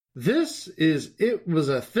This is It Was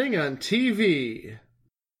a Thing on TV.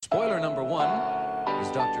 Spoiler number one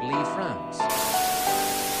is Dr. Lee frowns.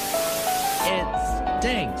 It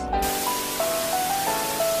stinks.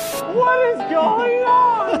 What is going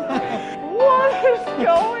on? What is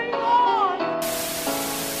going on?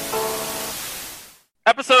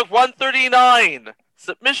 Episode 139,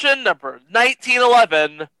 submission number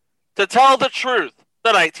 1911, To Tell the Truth,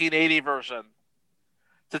 the 1980 version.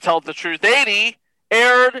 To Tell the Truth 80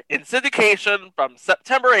 aired in syndication from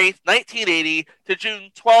September 8th, 1980 to June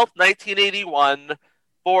 12th, 1981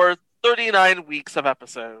 for 39 weeks of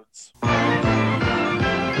episodes.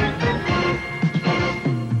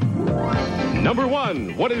 Number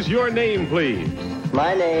one, what is your name, please?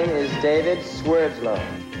 My name is David Swerdlow.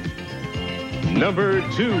 Number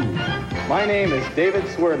two. My name is David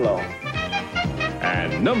Swerdlow.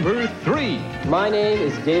 And number three. My name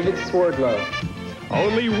is David Swerdlow.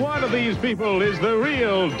 Only one of these people is the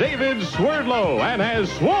real David Swerdlow and has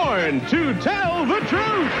sworn to tell the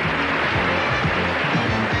truth.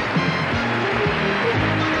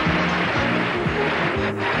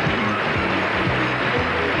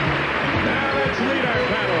 Now let's meet our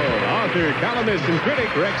panel. Author, columnist, and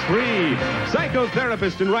critic Rex Reed.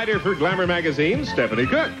 Psychotherapist and writer for Glamour magazine, Stephanie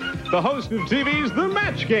Cook. The host of TV's The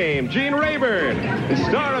Match Game, Gene Rayburn. The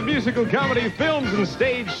star of musical comedy, films, and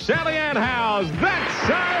stage, Sally Ann Howes. That's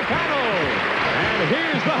our panel. And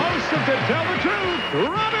here's the host of To Tell the Truth,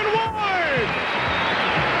 Robin Ward.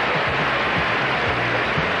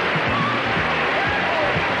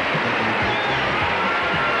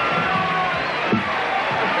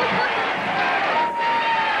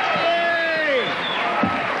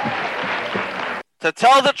 To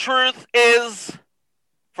Tell the Truth is,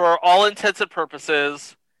 for all intents and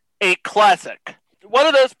purposes, a classic. One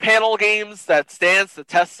of those panel games that stands the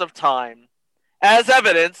test of time, as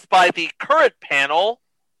evidenced by the current panel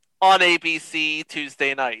on ABC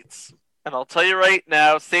Tuesday nights. And I'll tell you right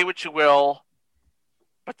now, say what you will,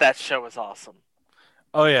 but that show is awesome.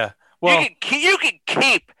 Oh, yeah. Well, you can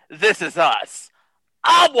keep This Is Us.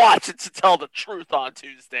 I'm watching To Tell the Truth on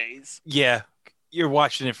Tuesdays. yeah. You're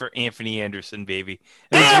watching it for Anthony Anderson, baby.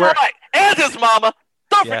 Yeah, right. And his mama.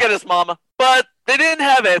 Don't Yeah. forget his mama. But they didn't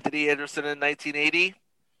have Anthony Anderson in 1980.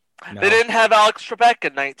 No. They didn't have Alex Trebek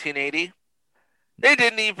in 1980. They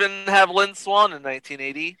didn't even have Lynn Swan in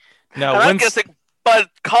 1980. No, And I'm guessing Bud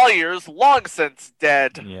Collier's long since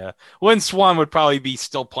dead. Yeah. Lynn Swan would probably be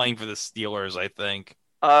still playing for the Steelers, I think.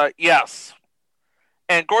 Yes.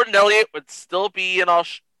 And Gordon Elliott would still be in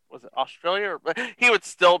was it Australia? He would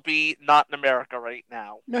still be not in America right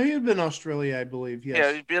now. No, he had been in Australia, I believe, yes.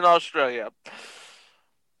 Yeah, he'd be in Australia.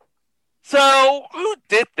 So, who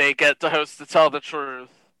did they get to host To Tell the Truth?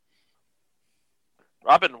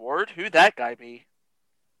 Robin Ward? Who'd that guy be?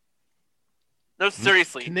 No,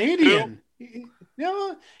 seriously. Canadian.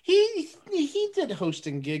 No, he did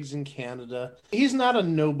hosting gigs in Canada. He's not a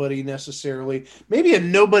nobody necessarily. Maybe a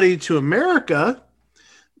nobody to America,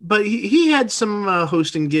 but he had some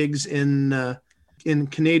hosting gigs in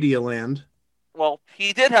Canada land. Well,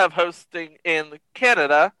 he did have hosting in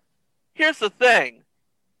Canada. Here's the thing.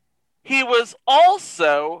 He was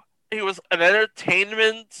an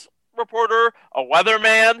entertainment reporter, a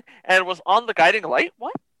weatherman, and was on The Guiding Light.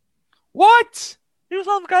 What? He was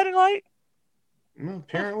on The Guiding Light? Well,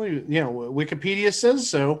 apparently, Wikipedia says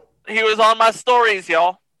so. He was on my stories,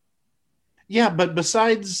 y'all. Yeah, but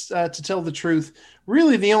besides To Tell the Truth,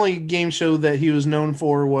 really the only game show that he was known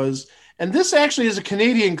for was, and this actually is a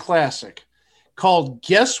Canadian classic, called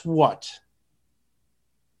Guess What?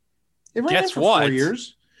 It ran Guess for What? 4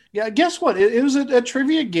 years. Yeah, Guess What? It was a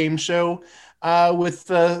trivia game show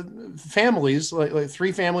with families, like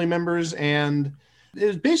three family members, and it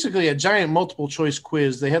was basically a giant multiple choice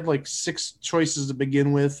quiz. They had like 6 choices to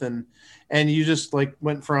begin with, and you just like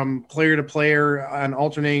went from player to player on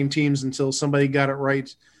alternating teams until somebody got it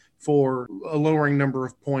right for a lowering number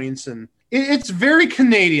of points. And it's very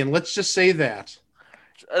Canadian. Let's just say that.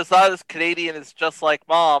 It's not as Canadian as Just Like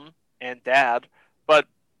Mom and Dad, but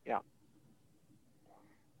yeah.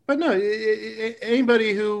 But no,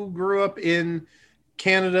 anybody who grew up in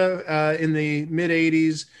Canada in the mid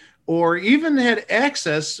 80s, or even had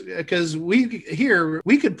access, because we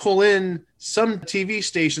could pull in some TV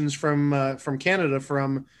stations from Canada,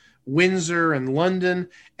 from Windsor and London,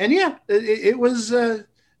 and yeah, it was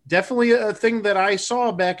definitely a thing that I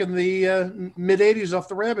saw back in the mid 80s off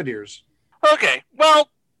the Rabbit Ears. Okay, well,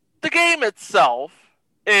 the game itself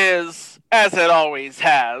is as it always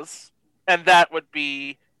has, and that would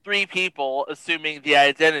be 3 people assuming the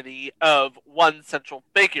identity of one central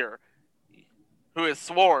figure who is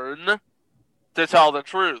sworn to tell the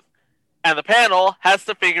truth. And the panel has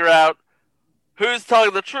to figure out who's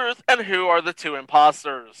telling the truth and who are the two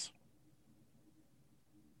imposters.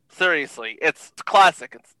 Seriously, it's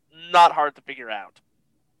classic. It's not hard to figure out.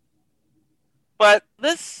 But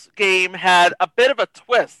this game had a bit of a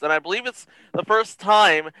twist, and I believe it's the first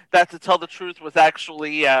time that To Tell the Truth was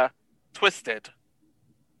actually twisted.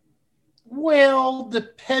 Well,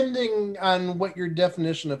 depending on what your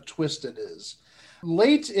definition of twisted is.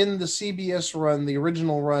 Late in the CBS run, the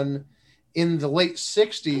original run in the late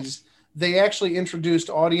 60s, they actually introduced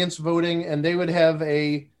audience voting, and they would have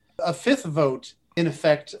a fifth vote in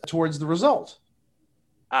effect towards the result.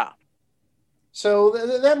 Ah. So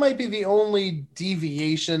that might be the only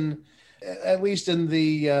deviation, at least in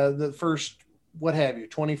the first,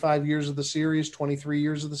 25 years of the series, 23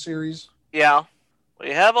 years of the series? Yeah,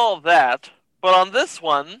 we have all of that. But on this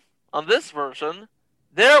version,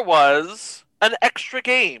 there was an extra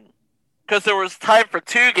game. Because there was time for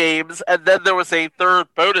 2 games, and then there was a third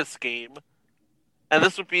bonus game. And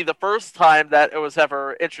this would be the first time that it was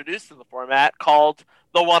ever introduced in the format, called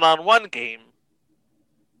the one-on-one game,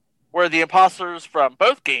 where the imposters from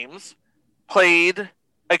both games played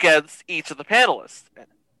against each of the panelists.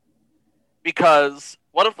 Because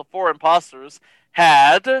one of the 4 imposters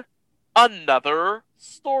had another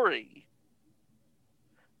story.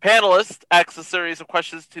 Panelists asked a series of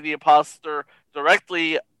questions to the imposter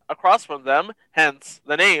directly across from them, hence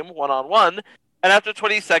the name, one-on-one, and after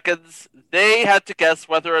 20 seconds, they had to guess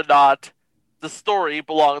whether or not the story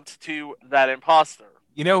belonged to that imposter.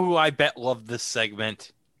 You know who I bet loved this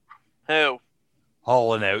segment? Who?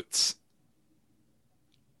 Hall & Oates.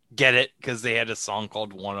 Get it? Because they had a song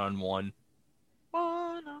called One-on-One.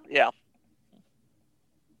 Yeah.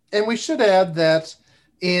 And we should add that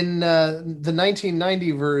in the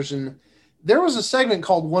 1990 version, there was a segment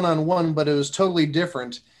called One-on-One, but it was totally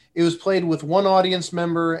different. It was played with one audience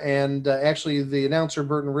member, and actually the announcer,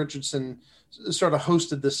 Burton Richardson, sort of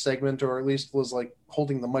hosted this segment, or at least was like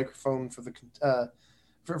holding the microphone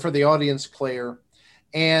for the audience player.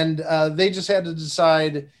 And they just had to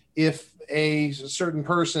decide if a certain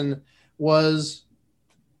person was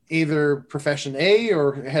either profession A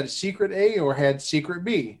or had secret A or had secret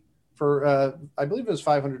B for, I believe it was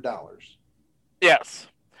 $500. Yes.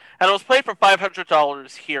 And it was played for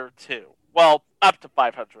 $500 here, too. Well, up to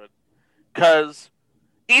 $500. Because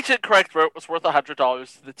each incorrect vote was worth $100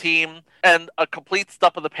 to the team, and a complete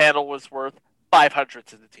stump of the panel was worth $500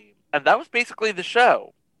 to the team. And that was basically the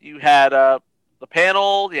show. You had the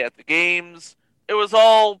panel, you had the games. It was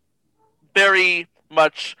all very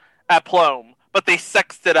much aplomb, but they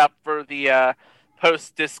sexed it up for the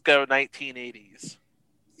post-disco 1980s.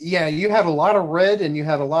 Yeah, you had a lot of red and you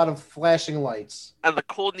had a lot of flashing lights. And the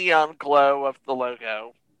cool neon glow of the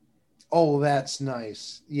logo. Oh, that's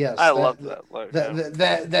nice. Yes. I love that logo.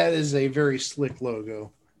 That is a very slick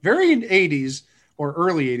logo. Very 80s, or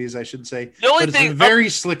early 80s, I should say. The only but thing, it's a very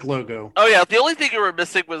slick logo. Oh, yeah. The only thing you were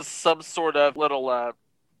missing was some sort of little...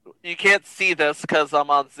 you can't see this because I'm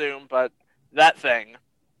on Zoom, but that thing.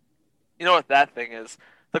 You know what that thing is.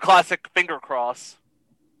 The classic finger cross.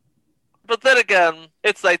 But then again,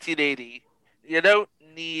 it's 1980. You don't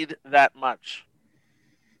need that much.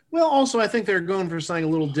 Well, also, I think they're going for something a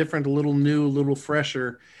little different, a little new, a little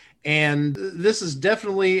fresher. And this is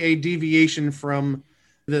definitely a deviation from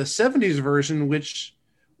the 70s version, which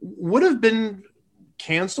would have been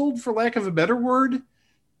canceled, for lack of a better word,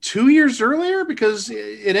 2 years earlier, because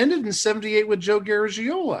it ended in 78 with Joe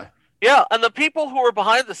Garagiola. Yeah, and the people who were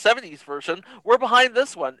behind the 70s version were behind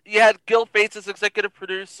this one. You had Gil Fates as executive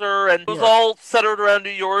producer, and it was all centered around New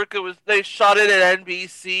York. They shot it at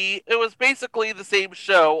NBC. It was basically the same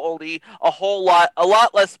show, only a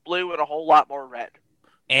lot less blue and a whole lot more red.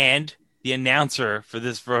 And the announcer for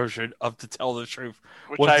this version of To Tell the Truth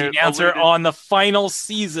was the announcer on the final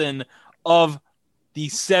season of the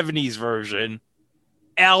 70s version,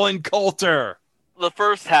 Alan Coulter. The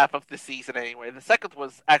first half of the season, anyway. The second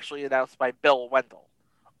was actually announced by Bill Wendell.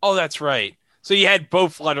 Oh, that's right. So you had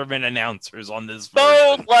both Letterman announcers on this version.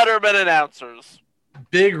 Both Letterman announcers.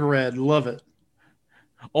 Big red. Love it.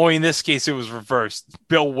 Only in this case, it was reversed.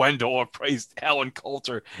 Bill Wendell appraised Alan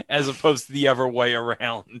Coulter as opposed to the other way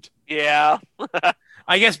around. Yeah.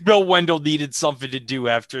 I guess Bill Wendell needed something to do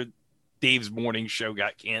after Dave's morning show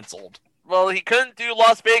got canceled. Well, he couldn't do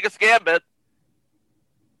Las Vegas Gambit.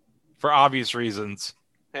 For obvious reasons.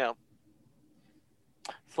 Yeah.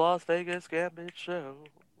 It's Las Vegas Gambit show.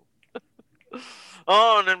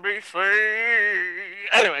 On NBC.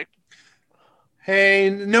 Anyway. Hey,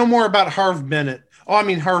 no more about Harv Bennett. Oh, I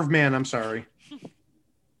mean Harv Mann, I'm sorry.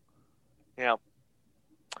 Yeah.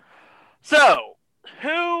 So,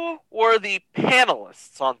 who were the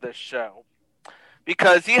panelists on this show?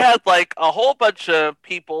 Because you had like a whole bunch of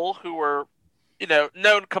people who were,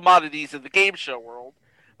 known commodities in the game show world.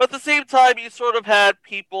 But at the same time, you sort of had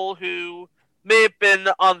people who may have been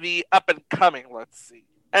on the up and coming, let's see.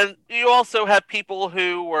 And you also had people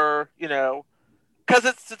who were, because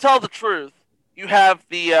it's to tell the truth, you have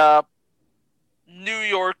the New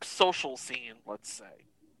York social scene, let's say.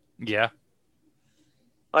 Yeah.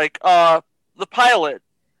 Like, the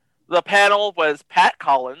panel was Pat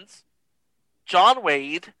Collins, John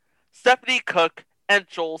Wade, Stephanie Cook, and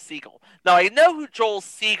Joel Siegel. Now, I know who Joel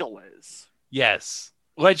Siegel is. Yes.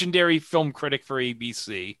 Legendary film critic for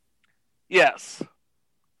ABC. Yes.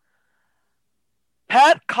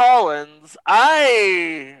 Pat Collins,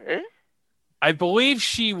 I believe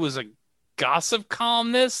she was a gossip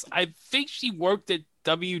columnist. I think she worked at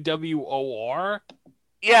WWOR.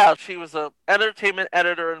 Yeah, she was an entertainment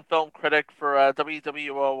editor and film critic for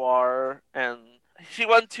WWOR, and she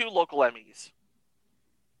won 2 local Emmys.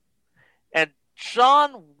 And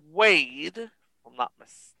John Wade, if I'm not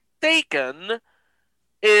mistaken,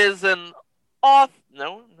 is an author.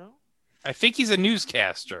 No. I think he's a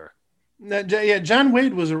newscaster. Yeah, John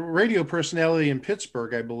Wade was a radio personality in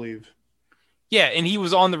Pittsburgh, I believe. Yeah, and he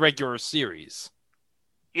was on the regular series.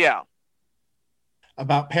 Yeah.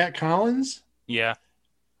 About Pat Collins? Yeah.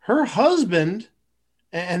 Her husband,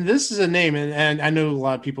 and this is a name, and I know a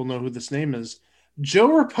lot of people know who this name is, Joe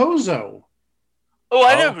Raposo. Oh,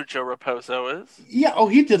 I know who Joe Raposo is. Yeah,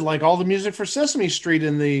 he did like all the music for Sesame Street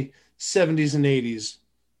in the 70s and 80s.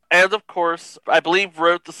 And of course, I believe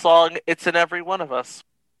wrote the song It's in Every One of Us.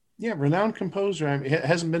 Yeah, renowned composer. I mean,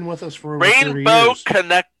 hasn't been with us for over 30 Rainbow years.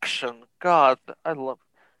 Connection. God, I love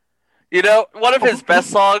it. One of his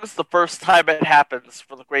best songs, The First Time It Happens,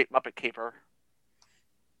 for the Great Muppet Caper.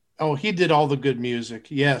 Oh, he did all the good music.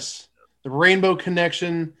 Yes. The Rainbow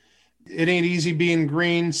Connection, It Ain't Easy Being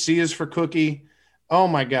Green, C is for Cookie. Oh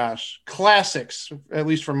my gosh. Classics, at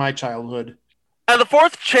least from my childhood. And the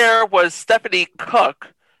 4th chair was Stephanie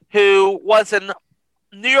Cook, who was a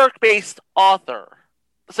New York-based author.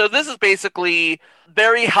 So this is basically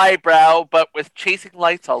very highbrow, but with chasing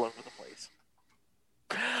lights all over the place.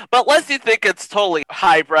 But lest you think it's totally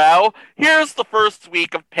highbrow, here's the first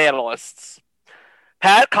week of panelists.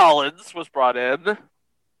 Pat Collins was brought in,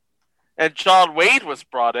 and John Wade was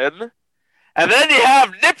brought in, and then you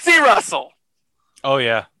have Nipsey Russell. Oh,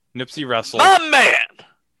 yeah. Nipsey Russell. My man!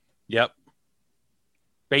 Yep.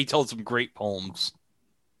 He told some great poems.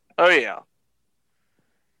 Oh, yeah.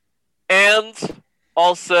 And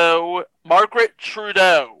also Margaret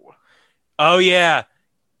Trudeau. Oh, yeah.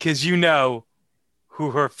 Because you know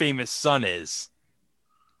who her famous son is.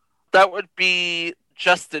 That would be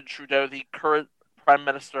Justin Trudeau, the current Prime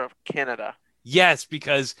Minister of Canada. Yes,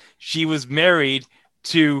 because she was married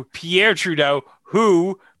to Pierre Trudeau,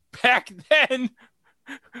 who back then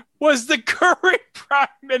was the current Prime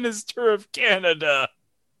Minister of Canada.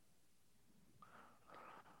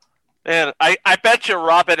 And I bet you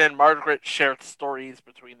Robin and Margaret shared stories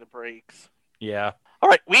between the breaks. Yeah. All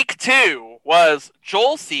right, week 2 was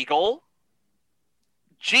Joel Siegel,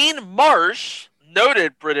 Jean Marsh,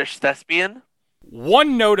 noted British thespian.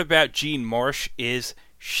 One note about Jean Marsh is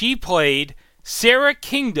she played Sarah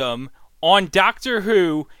Kingdom on Doctor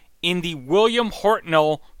Who in the William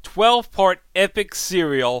Hartnell 12-part epic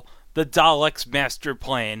serial, The Daleks' Master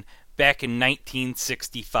Plan, back in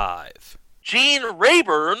 1965. Gene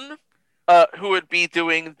Rayburn, who would be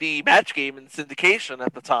doing the match game in syndication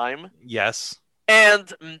at the time. Yes.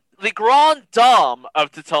 And the Grand Dame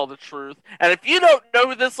of To Tell the Truth. And if you don't know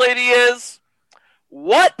who this lady is,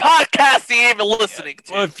 what podcast are you even listening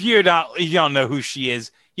to? Well, if you don't know who she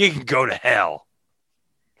is, you can go to hell.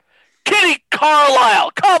 Kitty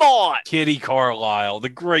Carlisle, come on! Kitty Carlisle, the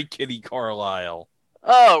great Kitty Carlisle.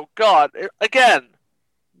 Oh, God. Again,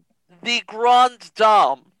 the Grand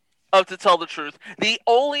Dame of To Tell the Truth. The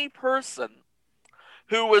only person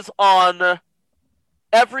who was on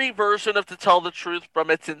every version of To Tell the Truth from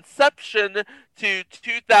its inception to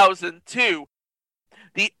 2002.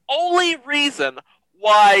 The only reason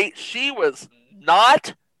why she was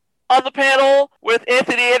not on the panel with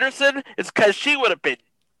Anthony Anderson is because she would have been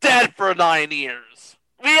dead for 9 years.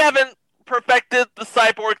 We haven't perfected the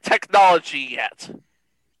cyborg technology yet.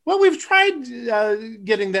 Well, we've tried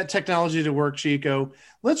getting that technology to work, Chico.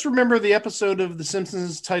 Let's remember the episode of The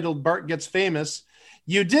Simpsons titled Bart Gets Famous.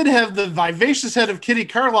 You did have the vivacious head of Kitty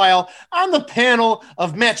Carlisle on the panel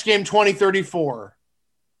of Match Game 2034.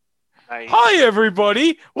 Nice. Hi,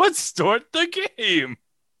 everybody. Let's start the game.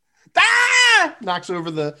 Ah! Knocks over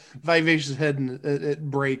the vivacious head and it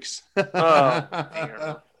breaks. Oh,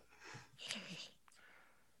 dear.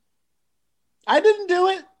 I didn't do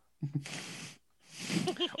it.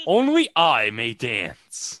 Only I may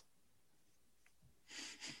dance.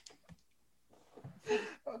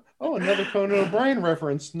 Oh, another Conan O'Brien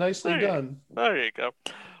reference. Nicely done. There you go.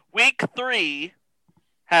 Week 3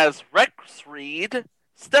 has Rex Reed,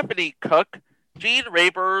 Stephanie Cook, Gene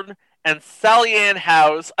Rayburn, and Sally Ann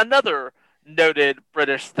Howes, another noted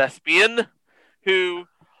British thespian, who...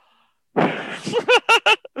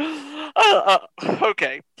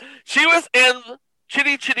 okay. She was in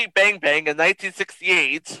Chitty Chitty Bang Bang in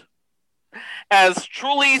 1968 as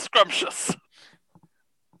Truly Scrumptious.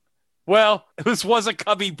 Well, this was a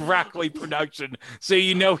Cubby Broccoli production, so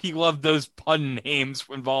you know he loved those pun names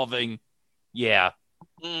involving... Yeah.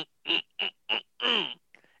 And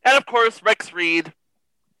of course, Rex Reed,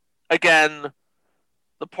 again,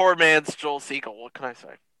 the poor man's Joel Siegel. What can I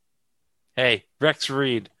say? Hey, Rex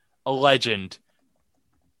Reed, a legend.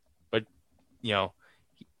 But, you know,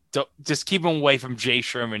 just keep him away from Jay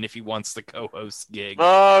Sherman if he wants the co-host gig.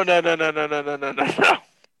 Oh, no.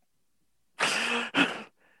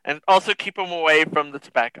 And also keep him away from the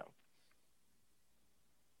tobacco.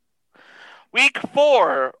 Week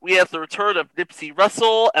 4, we have the return of Nipsey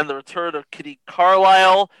Russell and the return of Kitty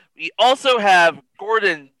Carlisle. We also have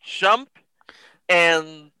Gordon Jump.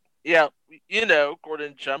 And, yeah, you know,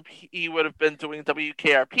 Gordon Jump, he would have been doing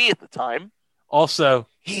WKRP at the time. Also,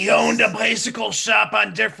 he owned a bicycle shop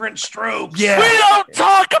on Different Strokes. Yeah. We don't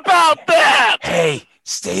talk about that! Hey,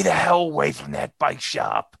 stay the hell away from that bike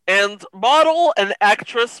shop. And model and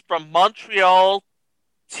actress from Montreal,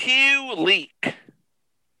 Tew Leek.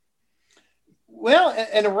 Well,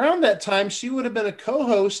 and around that time, she would have been a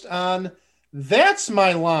co-host on That's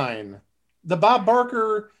My Line, the Bob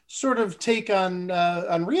Barker sort of take on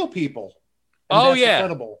Real People. Oh, That's yeah.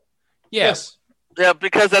 Incredible. Yes. Yeah,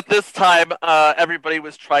 because at this time, everybody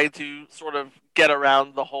was trying to sort of get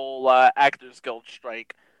around the whole Actors Guild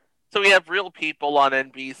strike. So we have Real People on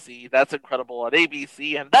NBC, That's Incredible on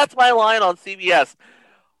ABC, and That's My Line on CBS.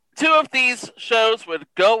 2 of these shows would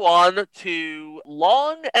go on to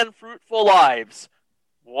long and fruitful lives.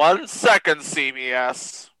 1 second,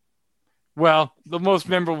 CBS. Well, the most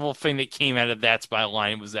memorable thing that came out of That's My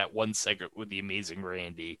Line was that 1 segment with the amazing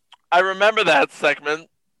Randy. I remember that segment.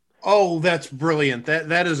 Oh, that's brilliant.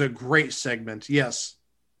 That is a great segment. Yes.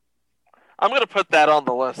 I'm going to put that on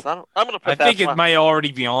the list. I'm going to put that. I think it might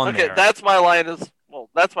already be on there. Okay, That's My Line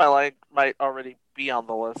That's My Line might already be on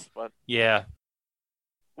the list, but yeah.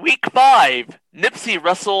 Week 5, Nipsey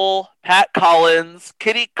Russell, Pat Collins,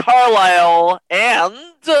 Kitty Carlisle, and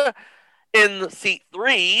in seat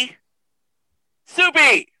 3,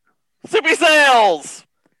 Soupy Sales.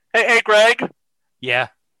 Hey, Greg. Yeah.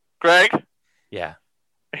 Greg. Yeah.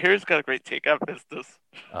 Here's got a great take out business.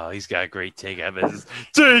 Oh, he's got a great take out business.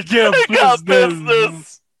 Take out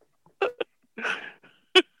business.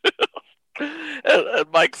 and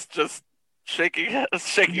Mike's just shaking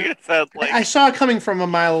his head like I saw it coming from a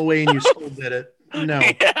mile away, and you still did it. No.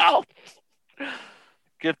 Yeah.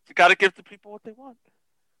 Gotta give the people what they want.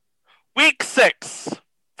 Week 6,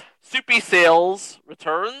 Soupy Sales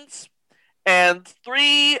returns, and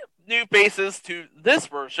 3 new faces to this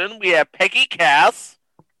version. We have Peggy Cass.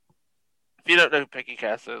 If you don't know who Peggy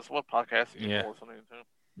Cass is, what podcast are you listening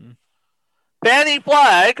to? Fannie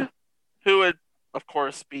Flagg, who would, of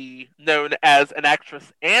course, be known as an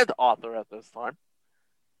actress and author at this time.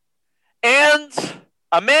 And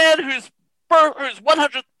a man whose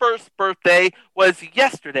 101st birthday was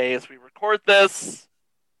yesterday as we record this.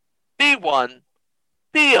 The one,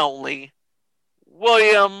 the only,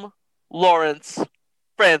 William Lawrence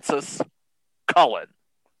Francis Cullen.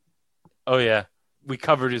 Oh, yeah. We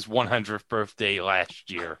covered his 100th birthday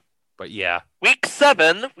last year. But yeah. Week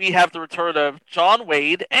 7, we have the return of John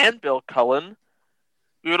Wade and Bill Cullen.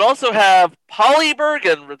 We would also have Polly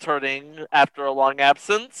Bergen returning after a long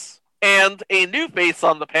absence. And a new face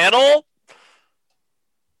on the panel,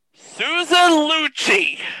 Susan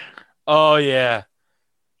Lucci. Oh, yeah.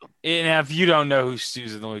 And if you don't know who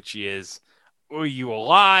Susan Lucci is, are you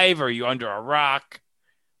alive? Are you under a rock?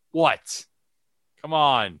 What? Come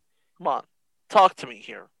on. Come on. Talk to me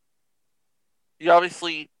here. You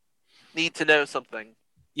obviously need to know something.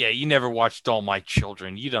 Yeah, you never watched All My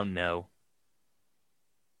Children. You don't know.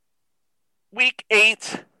 Week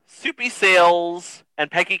 8, Soupy Sales and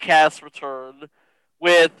Peggy Cass return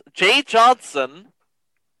with Jay Johnson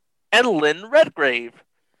and Lynn Redgrave.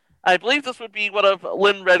 I believe this would be one of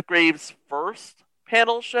Lynn Redgrave's first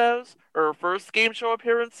panel shows or first game show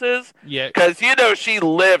appearances. Yeah. Because, you know, she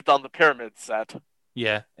lived on the Pyramid set.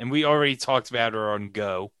 Yeah, and we already talked about her on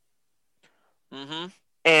Go. Mm-hmm.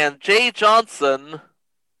 And Jay Johnson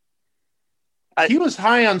He was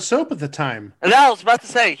high on soap at the time. And I was about to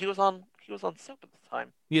say he was on soap at the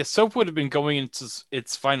time. Yeah, soap would have been going into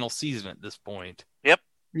its final season at this point. Yep.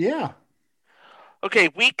 Yeah. Okay,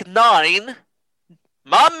 week 9,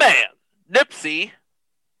 my man Nipsey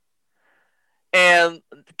and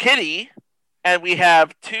Kitty, and we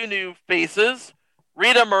have 2 new faces.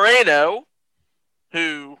 Rita Moreno,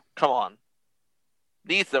 who, come on,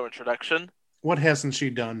 needs no introduction. What hasn't she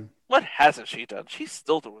done? What hasn't she done? She's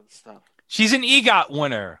still doing stuff. She's an EGOT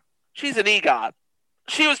winner. She's an EGOT.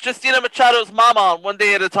 She was Justina Machado's mama on One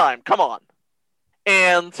Day at a Time. Come on.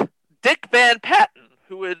 And Dick Van Patten,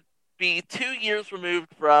 who would be 2 years removed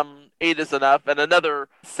from 8 is Enough and another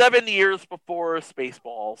 7 years before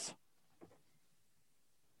Spaceballs.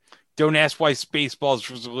 Don't ask why Spaceballs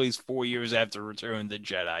was released 4 years after Return of the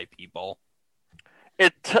Jedi, people.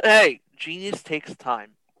 Hey, genius takes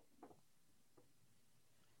time.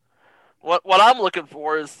 What I'm looking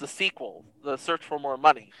for is the sequel, The Search for More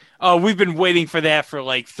Money. Oh, we've been waiting for that for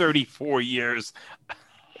like 34 years.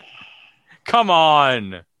 Come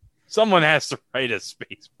on. Someone has to write a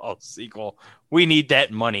Spaceballs sequel. We need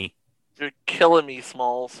that money. You're killing me,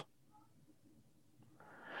 Smalls.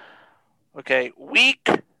 Okay, week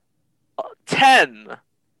 10.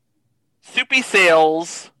 Soupy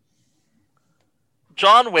Sales,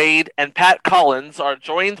 John Wade, and Pat Collins are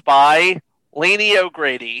joined by Lainey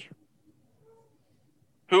O'Grady,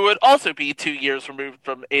 who would also be 2 years removed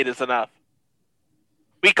from 8 is Enough.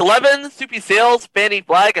 Week 11, Soupy Sales, Fanny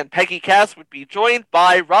Flagg, and Peggy Cass would be joined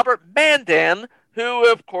by Robert Mandan, who,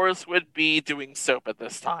 of course, would be doing soap at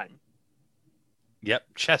this time. Yep,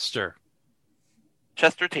 Chester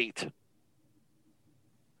Tate.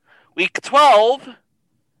 Week 12,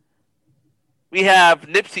 we have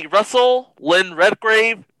Nipsey Russell, Lynn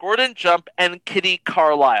Redgrave, Gordon Jump, and Kitty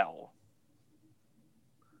Carlisle.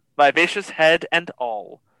 Vivacious Head and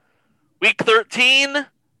all. Week 13,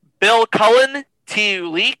 Bill Cullen, T.U.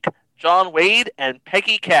 Leak, John Wade, and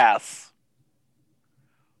Peggy Cass.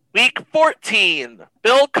 Week 14,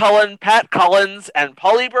 Bill Cullen, Pat Collins, and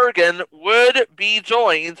Polly Bergen would be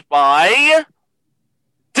joined by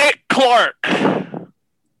Dick Clark.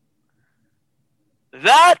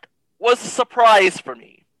 That was a surprise for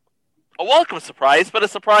me. A welcome surprise, but a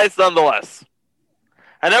surprise nonetheless.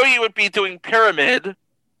 I know he would be doing Pyramid,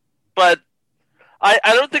 but I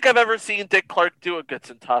don't think I've ever seen Dick Clark do a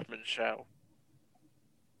Goodson Todman show.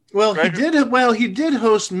 Well, he did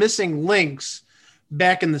host Missing Links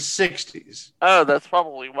back in the 60s. Oh, that's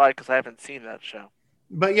probably why, because I haven't seen that show.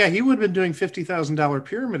 But yeah, he would have been doing $50,000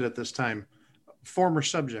 Pyramid at this time. Former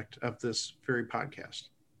subject of this very podcast.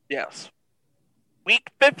 Yes.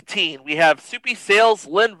 Week 15, we have Soupy Sales,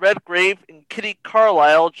 Lynn Redgrave, and Kitty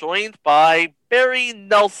Carlisle, joined by Barry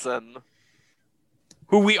Nelson,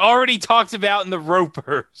 who we already talked about in the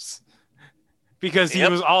Ropers, because he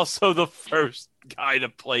was also the first guy to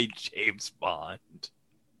play James Bond.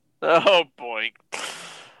 Oh, boy.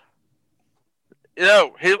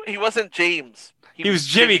 No, he wasn't James. He was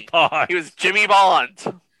Jimmy Bond. He was Jimmy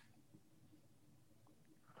Bond.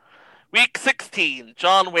 Week 16,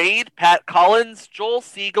 John Wade, Pat Collins, Joel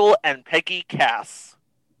Siegel, and Peggy Cass.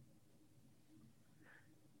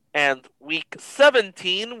 And week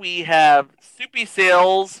 17, we have Soupy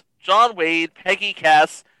Sales, John Wade, Peggy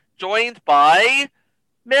Cass, joined by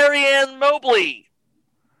Marianne Mobley.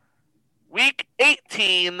 Week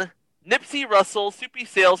 18, Nipsey Russell, Soupy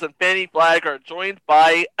Sales, and Fanny Flagg are joined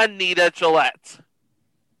by Anita Gillette.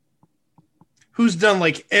 Who's done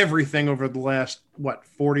like everything over the last,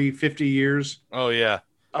 40, 50 years? Oh, yeah.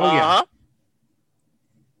 Yeah.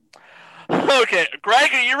 Okay,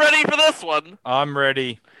 Greg, are you ready for this one? I'm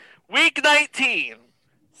ready. Week 19,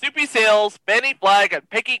 Soupy Sales, Fanny Flagg, and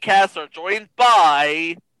Peggy Cass are joined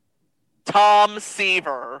by Tom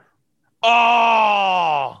Seaver.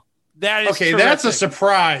 Oh! That is okay, terrific. That's a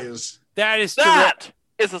surprise. That is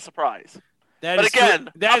a surprise. But again,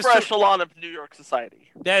 upper echelon of New York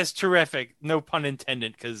society. That is terrific. No pun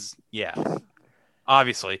intended, because, yeah,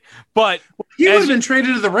 obviously. But he would have been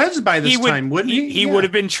traded to the Reds by this time, wouldn't he? He would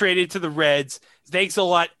have been traded to the Reds. Thanks a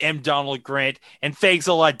lot, M. Donald Grant, and thanks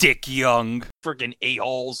a lot, Dick Young. Freaking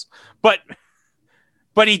a-holes. But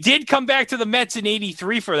he did come back to the Mets in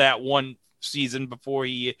 '83 for that one season before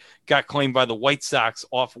he got claimed by the White Sox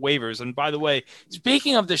off waivers. And by the way,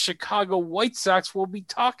 speaking of the Chicago White Sox, we'll be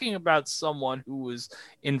talking about someone who was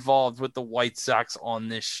involved with the White Sox on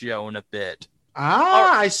this show in a bit.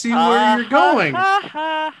 I see where you're going.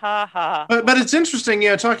 But it's interesting,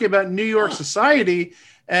 talking about New York society,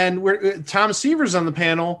 and Tom Seaver's on the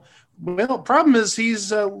panel. Well, problem is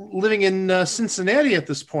he's living in Cincinnati at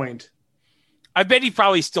this point. I bet he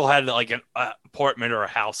probably still had like an apartment or a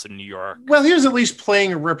house in New York. Well, he was at least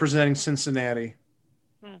playing or representing Cincinnati.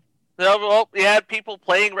 Well, he had people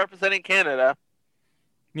playing representing Canada.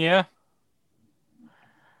 Yeah.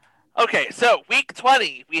 Okay, so week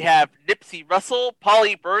 20, we have Nipsey Russell,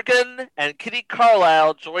 Polly Bergen, and Kitty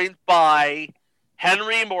Carlisle, joined by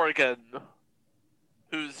Henry Morgan,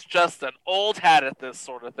 who's just an old hat at this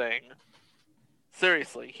sort of thing.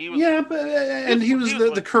 Seriously, he was. Yeah, but he was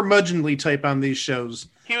the curmudgeonly type on these shows.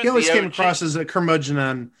 He always came across as a curmudgeon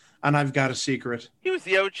on I've Got a Secret. He was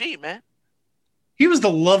the OG, man. He was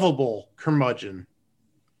the lovable curmudgeon.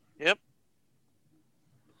 Yep.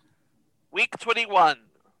 Week 21.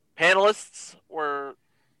 Panelists were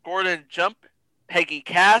Gordon Jump, Peggy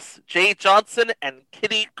Cass, Jay Johnson, and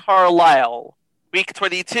Kitty Carlisle. Week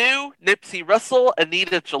 22. Nipsey Russell,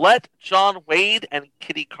 Anita Gillette, John Wade, and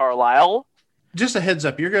Kitty Carlisle. Just a heads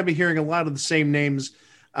up, you're going to be hearing a lot of the same names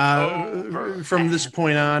from this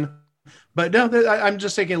point on. But no, I'm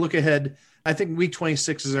just taking a look ahead. I think week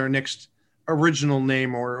 26 is our next original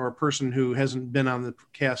name or person who hasn't been on the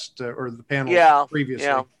cast or the panel previously.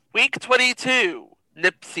 Yeah. Week 22,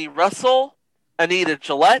 Nipsey Russell, Anita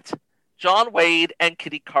Gillette, John Wade, and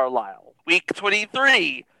Kitty Carlisle. Week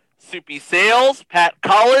 23, Soupy Sales, Pat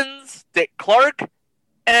Collins, Dick Clark,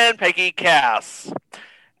 and Peggy Cass.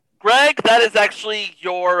 Greg, that is actually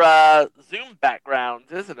your Zoom background,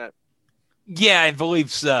 isn't it? Yeah, I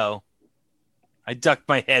believe so. I ducked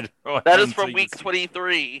my head. That is from week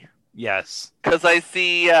 23. Yes. Because I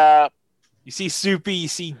see... you see Soupy, you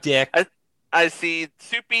see Dick. I see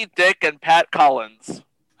Soupy, Dick, and Pat Collins.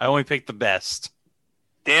 I only picked the best.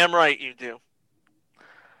 Damn right you do.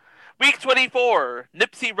 Week 24,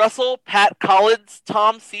 Nipsey Russell, Pat Collins,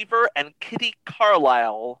 Tom Seaver, and Kitty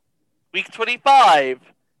Carlisle. Week 25...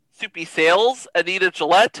 Soupy Sales, Anita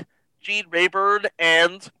Gillette, Gene Rayburn,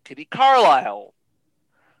 and Kitty Carlisle.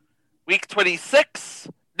 Week 26,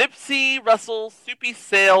 Nipsey Russell, Soupy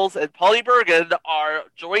Sales, and Polly Bergen are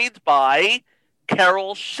joined by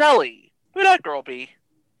Carol Shelley. Who'd that girl be?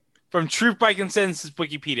 From Truth by Consensus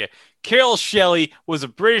Wikipedia, Carol Shelley was a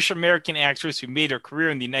British-American actress who made her career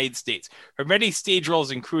in the United States. Her many stage roles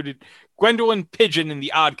included Gwendolyn Pigeon in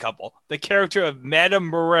The Odd Couple, the character of Madame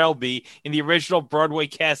Morelby in the original Broadway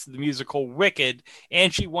cast of the musical Wicked,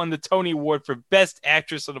 and she won the Tony Award for Best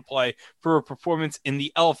Actress in a Play for her performance in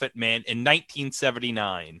The Elephant Man in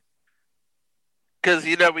 1979. Because,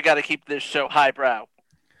 we got to keep this show highbrow.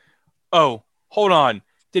 Oh, hold on.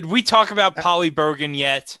 Did we talk about Polly Bergen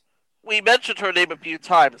yet? We mentioned her name a few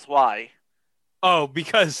times. Why? Oh,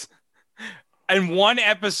 because in one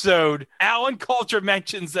episode, Alan Coulter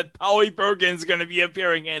mentions that Polly Bergen is going to be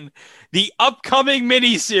appearing in the upcoming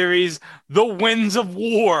miniseries, The Winds of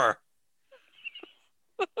War.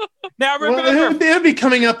 Now, remember... Well, it'll be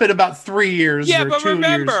coming up in about 3 years. Yeah, but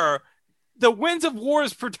remember, The Winds of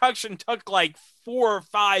War's production took like 4 or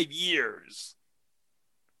 5 years.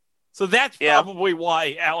 So that's probably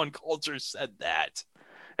why Alan Coulter said that.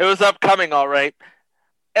 It was upcoming, all right.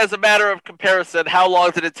 As a matter of comparison, how long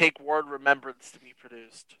did it take War and Remembrance to be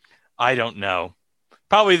produced? I don't know.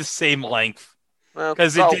 Probably the same length.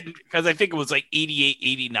 Because I think it was like 88,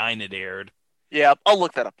 89 it aired. Yeah, I'll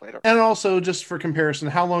look that up later. And also, just for comparison,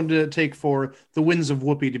 how long did it take for The Winds of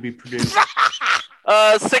Whoopi to be produced?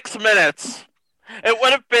 6 minutes. It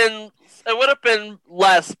would have been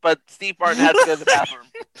less, but Steve Martin had to go to the bathroom.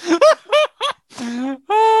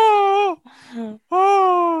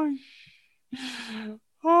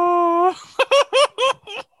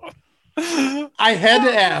 I had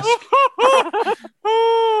to ask.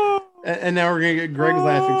 And now we're going to get Greg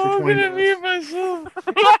laughing for 20 minutes.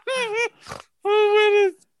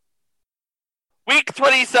 Week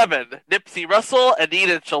 27, Nipsey Russell,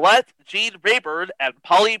 Anita Gillette, Gene Rayburn, and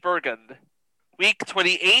Polly Bergen. Week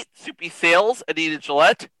 28, Soupy Sales, Anita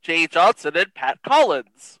Gillette, Jay Johnson, and Pat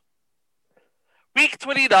Collins. Week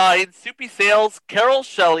 29, Soupy Sales, Carol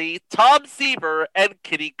Shelley, Tom Seaver, and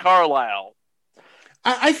Kitty Carlisle.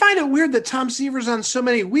 I find it weird that Tom Seaver's on so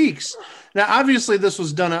many weeks. Now, obviously, this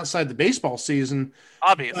was done outside the baseball season.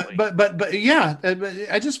 Obviously. But yeah,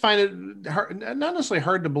 I just find it hard, not necessarily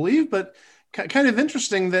hard to believe, but kind of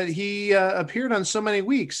interesting that he appeared on so many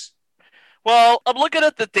weeks. Well, I'm looking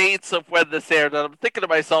at the dates of when this aired, and I'm thinking to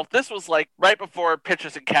myself, this was like right before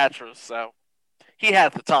Pitchers and Catchers, so he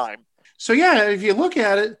had the time. So yeah, if you look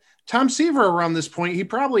at it, Tom Seaver around this point, he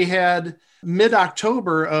probably had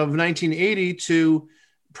mid-October of 1980 to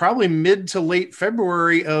probably mid to late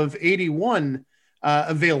February of 81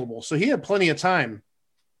 available. So he had plenty of time.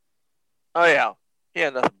 Oh yeah, he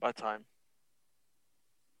had nothing but time.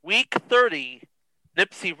 Week 30,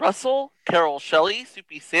 Nipsey Russell, Carol Shelley,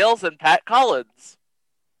 Soupy Sales, and Pat Collins.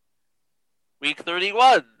 Week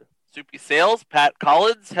 31, Soupy Sales, Pat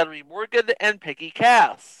Collins, Henry Morgan, and Peggy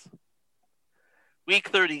Cass. Week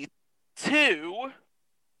 32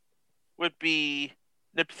 would be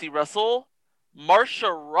Nipsey Russell,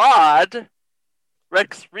 Marsha Rod,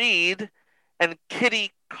 Rex Reed, and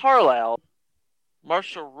Kitty Carlisle.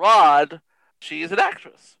 Marsha Rod, she is an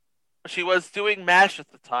actress. She was doing MASH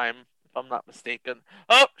at the time, if I'm not mistaken.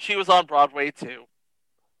 Oh, she was on Broadway too.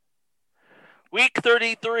 Week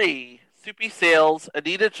 33, Soupy Sales,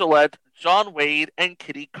 Anita Gillette, John Wade, and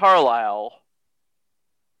Kitty Carlisle.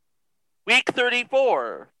 Week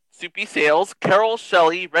 34, Soupy Sales, Carol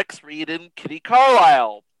Shelley, Rex Reed, and Kitty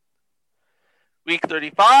Carlisle. Week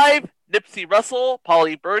 35, Nipsey Russell,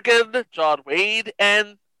 Polly Bergen, John Wade,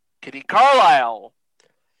 and Kitty Carlisle.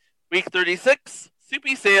 Week 36,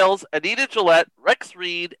 Soupy Sales, Anita Gillette, Rex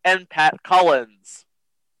Reed, and Pat Collins.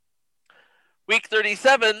 Week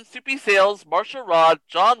 37, Soupy Sales, Marsha Rod,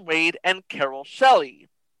 John Wade, and Carol Shelley.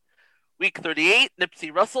 Week 38,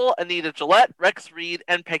 Nipsey Russell, Anita Gillette, Rex Reed,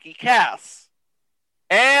 and Peggy Cass.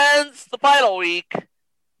 And the final week,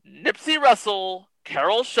 Nipsey Russell,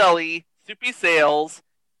 Carol Shelley, Soupy Sales,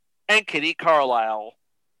 and Kitty Carlisle.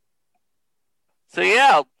 So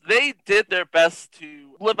yeah, they did their best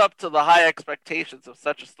to live up to the high expectations of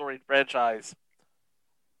such a storied franchise.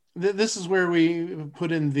 This is where we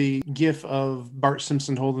put in the gif of Bart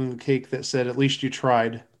Simpson holding the cake that said, "At least you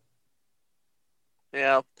tried."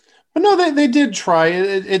 Yeah. But no, they did try.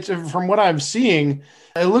 It's from what I'm seeing,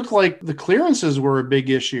 it looked like the clearances were a big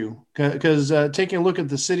issue because taking a look at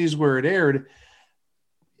the cities where it aired,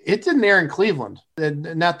 it didn't air in Cleveland.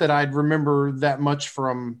 Not that I'd remember that much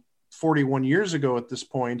from 41 years ago at this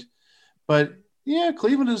point, but yeah,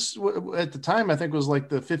 Cleveland is at the time I think was like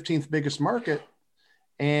the 15th biggest market,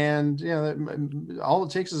 and all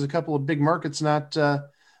it takes is a couple of big markets not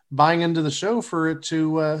buying into the show for it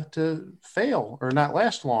to fail or not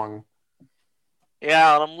last long.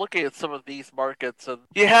 Yeah, and I'm looking at some of these markets, and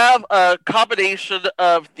you have a combination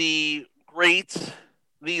of the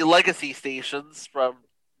legacy stations from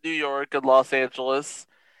New York and Los Angeles,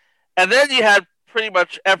 and then you had pretty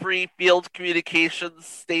much every field communications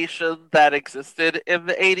station that existed in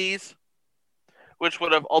the 80s, which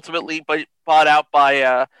would have ultimately been bought out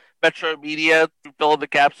by Metro Media to fill in the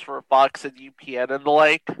gaps for Fox and UPN and the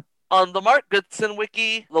like. On the Mark Goodson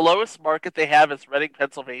wiki, the lowest market they have is Reading,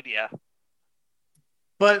 Pennsylvania.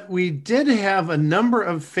 But we did have a number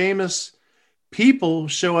of famous people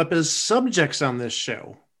show up as subjects on this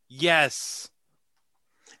show. Yes.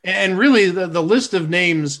 And really, the list of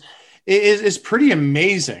names is pretty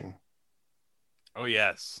amazing. Oh,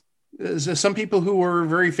 yes. Some people who were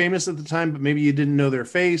very famous at the time, but maybe you didn't know their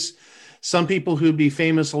face. Some people who'd be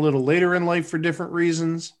famous a little later in life for different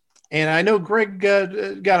reasons. And I know Greg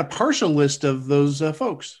got a partial list of those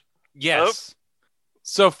folks. Yes.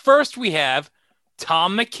 So first we have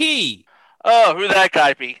Tom McKee. Oh, who that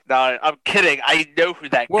guy be? No, I'm kidding. I know who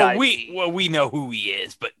that guy be. Well, we know who he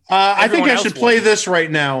is, but I think I should play this right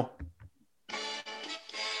now.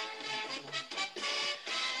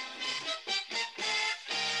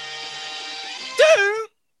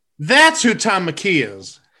 That's who Tom McKee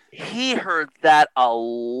is. He heard that a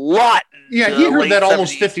lot. Yeah, he heard that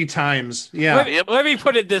almost 50 times. Yeah. Let me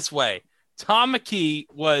put it this way. Tom McKee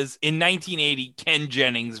was, in 1980, Ken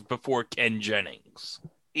Jennings before Ken Jennings.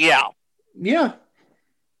 Yeah. Yeah.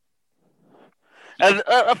 And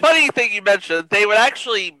a funny thing you mentioned, they would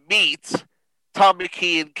actually meet Tom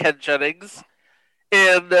McKee and Ken Jennings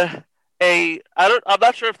in I'm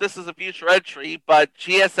not sure if this is a future entry, but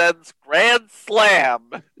GSN's Grand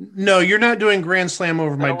Slam. No, you're not doing Grand Slam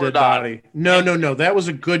over my dead body. No. That was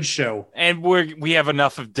a good show. And we have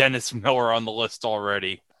enough of Dennis Miller on the list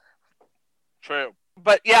already. True.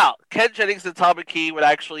 But yeah, Ken Jennings and Tom McKee would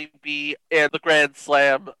actually be in the Grand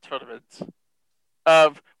Slam tournament,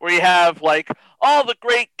 where you have like all the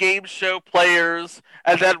great game show players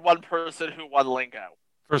and then one person who won lingo.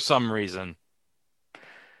 For some reason.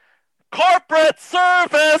 Corporate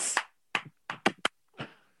service!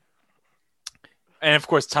 And of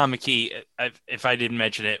course, Tom McKee, if I didn't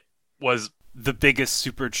mention it, was the biggest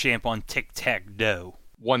super champ on Tic-Tac-Dough.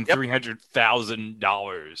 Won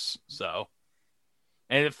 $300,000. So,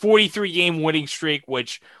 and a 43-game winning streak,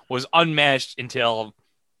 which was unmatched until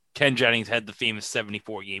Ken Jennings had the famous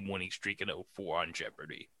 74-game winning streak in 2004 on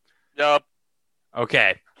Jeopardy. Yep.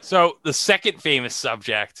 Okay, so the second famous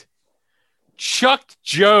subject, Chuck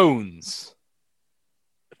Jones.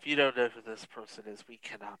 If you don't know who this person is, we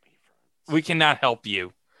cannot be friends. We cannot help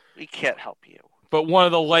you. We can't help you. But one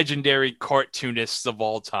of the legendary cartoonists of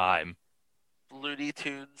all time. Looney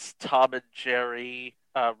Tunes, Tom and Jerry,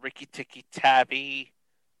 Ricky Tikki Tavi.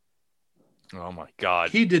 Oh my God.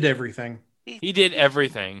 He did everything. He did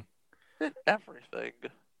everything. Did everything.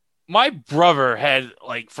 My brother had,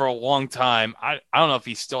 like, for a long time, I don't know if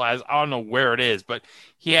he still has, I don't know where it is, but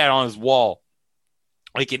he had on his wall,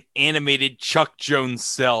 like, an animated Chuck Jones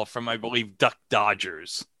cell from, I believe, Duck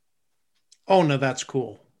Dodgers. Oh, no, that's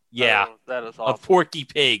cool. Yeah. Oh, that is awesome. A Porky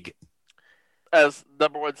Pig. As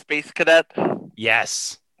number 1 space cadet.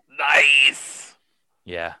 Yes. Nice.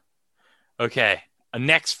 Yeah. Okay. A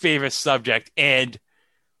next favorite subject. And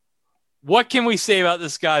what can we say about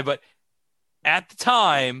this guy? But at the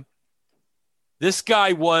time, this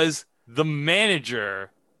guy was the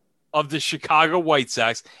manager of the Chicago White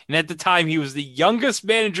Sox. And at the time, he was the youngest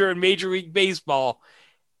manager in Major League Baseball.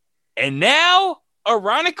 And now,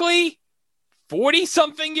 ironically,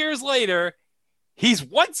 40-something years later, he's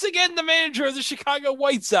once again the manager of the Chicago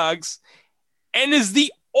White Sox and is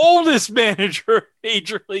the oldest manager in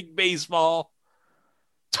Major League Baseball,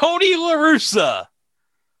 Tony La Russa.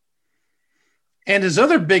 And his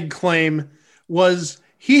other big claim was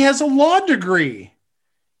he has a law degree.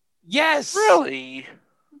 Yes. Really?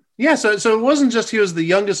 Yeah, so it wasn't just he was the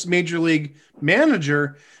youngest Major League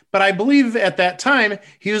manager, but I believe at that time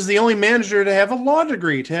he was the only manager to have a law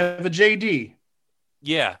degree, to have a JD.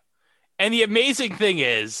 Yeah. And the amazing thing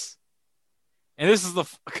is, and this is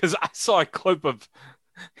because I saw a clip of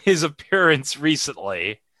his appearance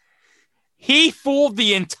recently, he fooled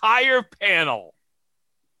the entire panel.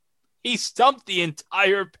 He stumped the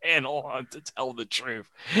entire panel on to tell the truth.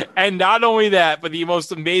 And not only that, but the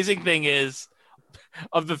most amazing thing is,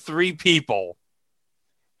 of the 3 people,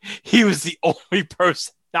 he was the only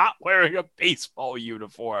person not wearing a baseball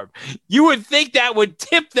uniform. You would think that would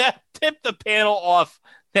tip the panel off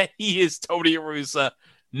that he is Tony La Russa.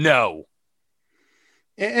 No.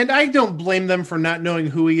 And I don't blame them for not knowing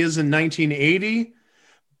who he is in 1980.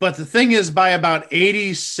 But the thing is, by about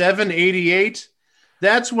 87, 88,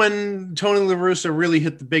 that's when Tony La Russa really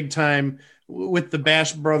hit the big time with the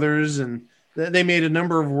Bash Brothers, and they made a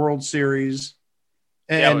number of World Series.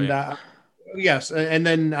 And yes, and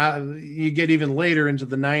then you get even later into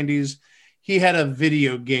the 90s, he had a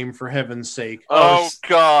video game, for heaven's sake. Oh,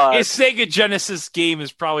 God. His Sega Genesis game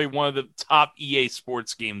is probably one of the top EA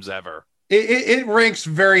Sports games ever. It ranks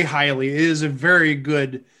very highly. It is a very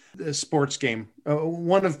good sports game.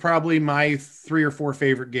 One of probably my 3 or 4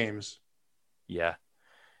 favorite games. Yeah.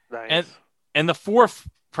 Nice. And the 4th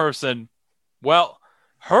person, well,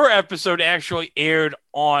 her episode actually aired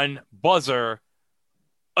on Buzzer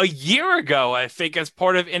a year ago, I think, as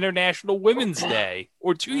part of International Women's Day,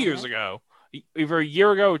 or 2 years ago. Either a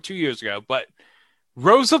year ago or 2 years ago. But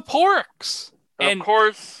Rosa Parks. And of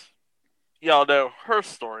course, y'all know her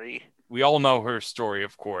story. We all know her story,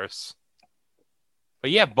 of course.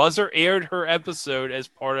 But yeah, Buzzer aired her episode as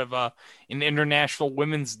part of an International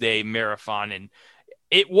Women's Day marathon. And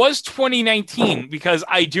it was 2019, because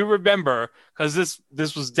I do remember, because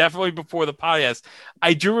this was definitely before the podcast,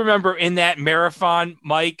 I do remember in that marathon,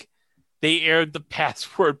 Mike, they aired the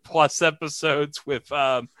Password Plus episodes with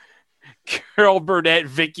Carol Burnett,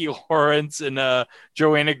 Vicki Lawrence, and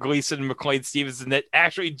Joanna Gleason and McLean Stevenson that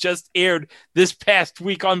actually just aired this past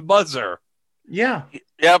week on Buzzer. Yeah.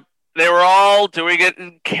 Yep. They were all doing it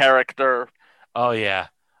in character. Oh, yeah.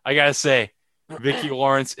 I got to say, Vicki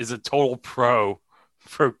Lawrence is a total pro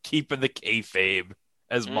for keeping the kayfabe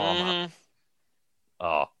as Mama.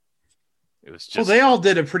 Oh. It was just... Well, they all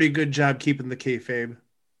did a pretty good job keeping the kayfabe.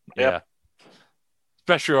 Yeah.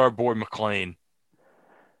 Especially our boy McLean.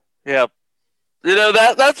 Yep. You know,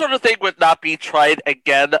 that sort of thing would not be tried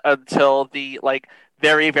again until the,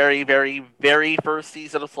 very, very, very, very first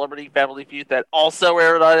season of Celebrity Family Feud that also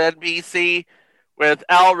aired on NBC with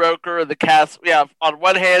Al Roker and the cast. Yeah, on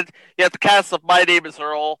one hand, you have the cast of My Name is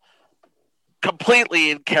Earl, completely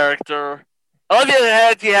in character. On the other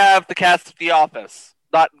hand, you have the cast of The Office,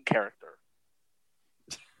 not in character.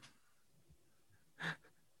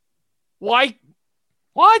 Why?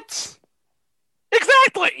 What?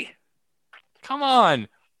 Exactly! Come on.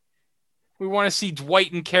 We want to see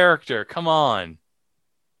Dwight in character. Come on.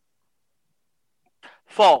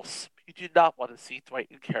 False. You do not want to see Dwight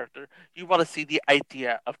in character. You want to see the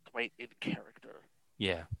idea of Dwight in character.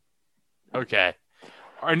 Yeah. Okay.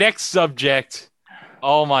 Our next subject.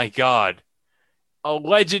 Oh my God. A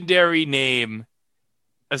legendary name,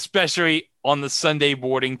 especially on the Sunday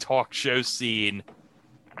morning talk show scene.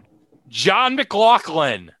 John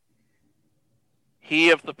McLaughlin. He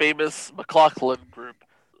of the famous McLaughlin group,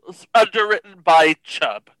 underwritten by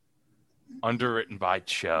Chubb. Underwritten by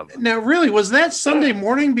Chubb. Now, really, was that Sunday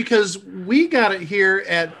morning? Because we got it here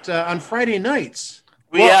at on Friday nights.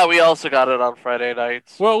 We also got it on Friday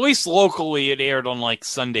nights. Well, at least locally, it aired on like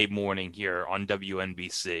Sunday morning here on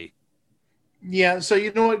WNBC. Yeah, so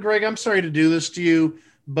you know what, Greg? I'm sorry to do this to you,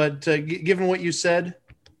 but given what you said,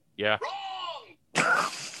 yeah.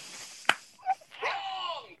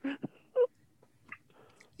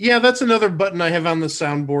 Yeah, that's another button I have on the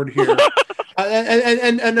soundboard here.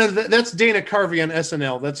 and that's Dana Carvey on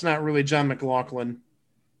SNL. That's not really John McLaughlin.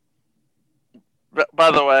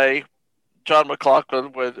 By the way, John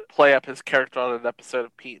McLaughlin would play up his character on an episode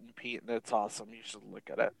of Pete and Pete, and it's awesome. You should look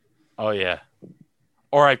at it. Oh, yeah.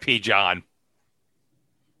 R.I.P. John.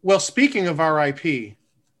 Well, speaking of R.I.P.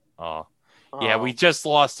 Oh. Yeah, we just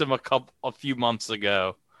lost him a few months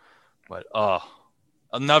ago. But,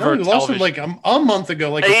 another we lost him like a month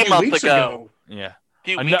ago, like a few weeks ago. Yeah. A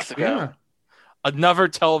few weeks ago. Yeah. Another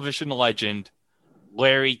television legend,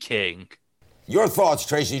 Larry King. Your thoughts,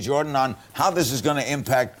 Tracy Jordan, on how this is going to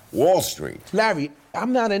impact Wall Street? Larry,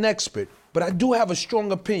 I'm not an expert, but I do have a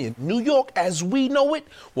strong opinion. New York, as we know it,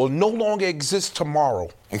 will no longer exist tomorrow.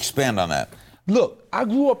 Expand on that. Look, I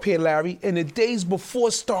grew up here, Larry, in the days before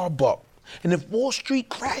Starbucks. And if Wall Street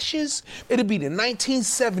crashes, it'll be the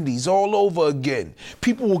 1970s all over again.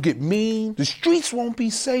 People will get mean, the streets won't be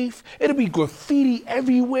safe, it'll be graffiti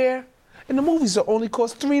everywhere, and the movies will only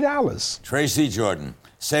cost $3. Tracy Jordan,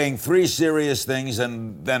 saying 3 serious things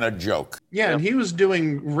and then a joke. Yeah, and he was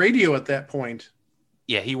doing radio at that point.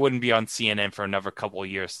 Yeah, he wouldn't be on CNN for another couple of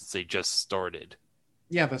years since they just started.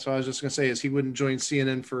 Yeah, that's what I was just going to say, is he wouldn't join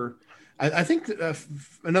CNN for, I think,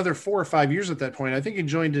 another 4 or 5 years at that point. I think he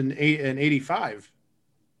joined in 85.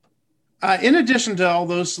 In addition to all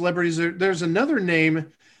those celebrities, there's another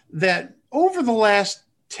name that over the last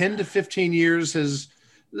 10 to 15 years has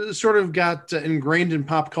sort of got ingrained in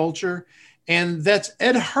pop culture, and that's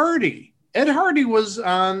Ed Hardy. Ed Hardy was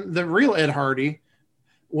on, the real Ed Hardy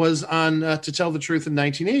was on To Tell the Truth in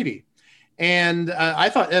 1980. And I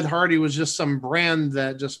thought Ed Hardy was just some brand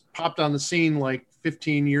that just popped on the scene like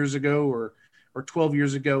 15 years ago or 12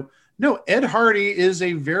 years ago. No, Ed Hardy is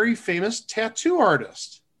a very famous tattoo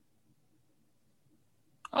artist.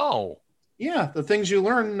 Oh. Yeah, the things you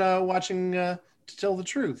learn watching To Tell the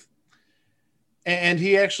Truth. And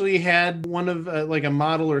he actually had one of like a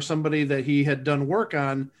model or somebody that he had done work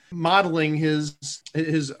on modeling his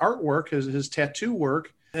artwork, his tattoo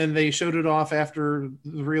work. And they showed it off after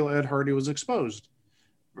the real Ed Hardy was exposed,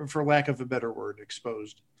 for lack of a better word,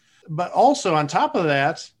 exposed. But also on top of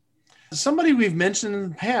that, somebody we've mentioned in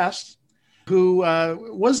the past who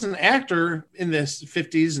was an actor in the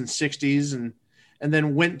 50s and 60s and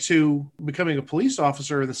then went to becoming a police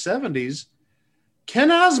officer in the 70s,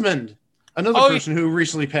 Ken Osmond, another person who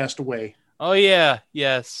recently passed away. Oh, yeah.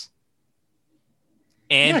 Yes.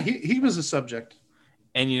 And yeah, he was a subject.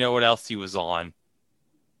 And you know what else he was on?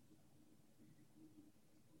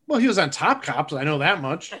 Well, he was on Top Cops. I know that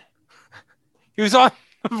much. He was on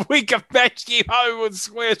the week of Match Game Hollywood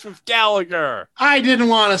Squares with Gallagher. I didn't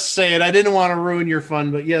want to say it. I didn't want to ruin your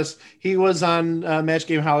fun, but yes, he was on Match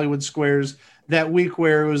Game Hollywood Squares that week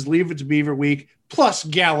where it was Leave It to Beaver week plus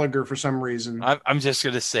Gallagher for some reason. I'm just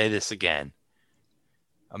going to say this again.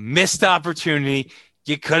 A missed opportunity.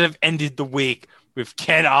 You could have ended the week with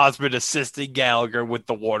Ken Osmond assisting Gallagher with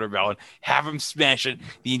the watermelon. Have him smash it.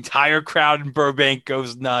 The entire crowd in Burbank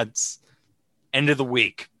goes nuts. End of the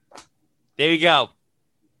week. There you go.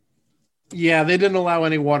 Yeah, they didn't allow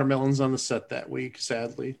any watermelons on the set that week,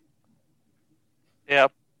 sadly.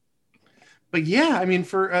 Yep. But yeah, I mean,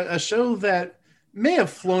 for a show that may have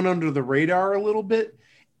flown under the radar a little bit,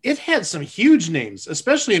 it had some huge names,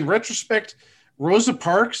 especially in retrospect. Rosa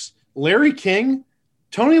Parks, Larry King,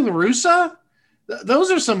 Tony La Russa.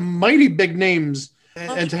 Those are some mighty big names.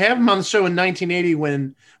 And to have them on the show in 1980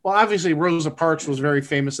 when, well, obviously Rosa Parks was very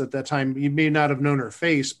famous at that time. You may not have known her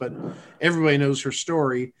face, but everybody knows her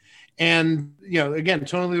story. And, you know, again,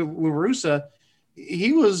 Tony La Russa,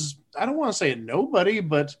 he was, I don't want to say a nobody,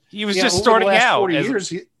 but he was just starting out. 40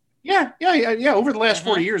 years, over the last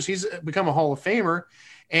 40 years, he's become a Hall of Famer.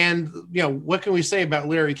 And, you know, what can we say about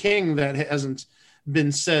Larry King that hasn't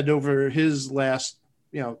been said over his last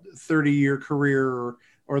 30-year career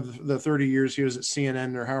or the 30 years he was at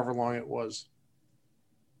CNN or however long it was.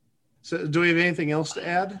 So do we have anything else to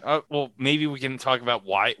add? Well, maybe we can talk about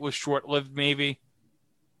why it was short-lived, maybe.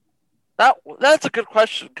 That's a good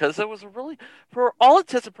question, because it was for all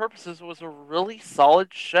intents and purposes, it was a really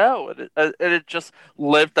solid show, and it just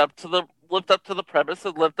lived up to the premise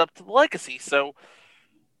and lived up to the legacy. So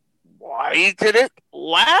why did it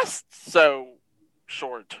last so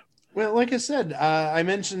short? Well, like I said, I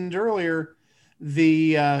mentioned earlier,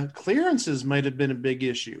 the clearances might have been a big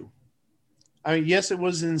issue. I mean, yes, it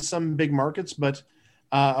was in some big markets, but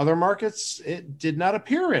other markets it did not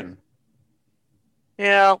appear in.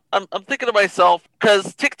 Yeah, I'm thinking to myself,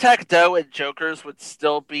 because Tic-Tac-Toe and Jokers would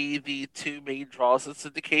still be the two main draws in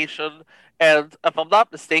syndication, and if I'm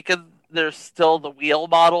not mistaken, there's still the wheel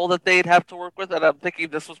model that they'd have to work with, and I'm thinking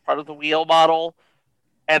this was part of the wheel model,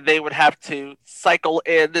 and they would have to cycle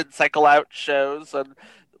in and cycle out shows, and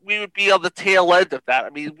we would be on the tail end of that. I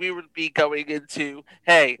mean, we would be going into,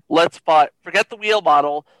 hey, forget the wheel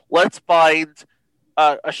model, let's find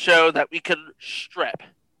a show that we can strip.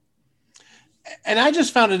 And I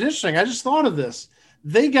just found it interesting. I just thought of this.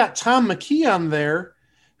 They got Tom McKee on there,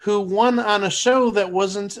 who won on a show that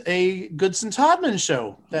wasn't a Goodson Todman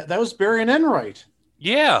show. That was Barry and Enright.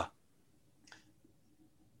 Yeah.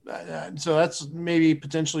 So that's maybe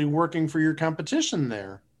potentially working for your competition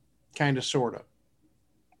there. Kind of, sort of.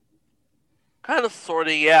 Kind of, sort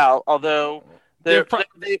of, yeah. Although there's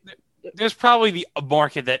probably a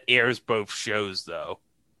market that airs both shows, though.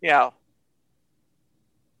 Yeah.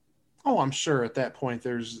 Oh, I'm sure at that point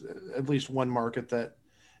there's at least one market that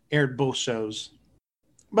aired both shows.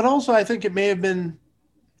 But also I think it may have been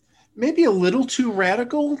maybe a little too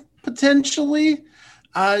radical, potentially.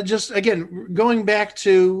 Just, again, going back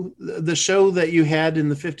to the show that you had in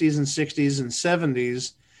the 50s and 60s and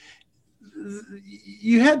 70s,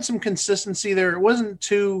 you had some consistency there. It wasn't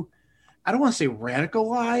too, I don't want to say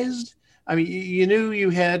radicalized. I mean, you knew you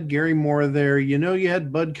had Gary Moore there. You know you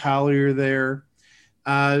had Bud Collyer there.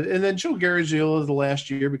 And then Joe Garagiola the last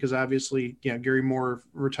year, because obviously, Gary Moore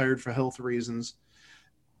retired for health reasons.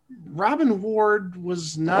 Robin Ward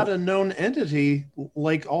was not a known entity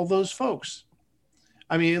like all those folks.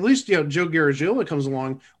 I mean, at least, Joe Garagiola comes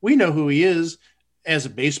along. We know who he is as a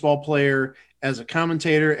baseball player, as a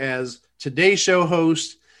commentator, as Today Show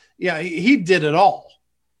host. Yeah, he did it all.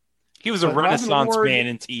 He was a renaissance man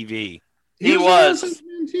in TV. He was.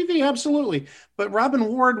 In TV, absolutely. But Robin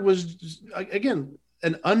Ward was, again,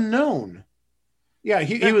 an unknown. Yeah,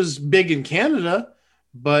 he was big in Canada,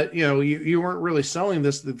 but you weren't really selling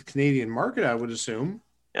this to the Canadian market, I would assume.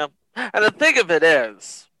 Yeah. And the thing of it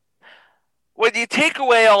is, when you take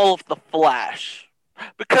away all of the flash,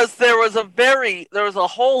 because there was a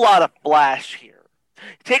whole lot of flash here.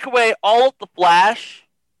 You take away all of the flash,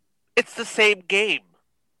 it's the same game.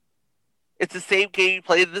 It's the same game you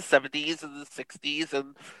played in the 70s and the 60s,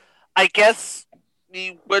 and I guess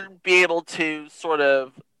you wouldn't be able to sort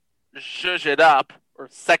of zhuzh it up or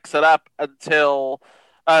sex it up until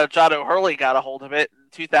John O'Hurley got a hold of it in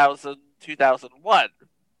 2000, 2001.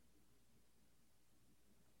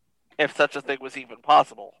 If such a thing was even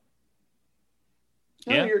possible.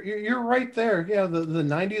 Yeah, no, you're right there. Yeah, the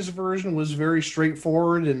 90s version was very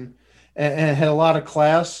straightforward and had a lot of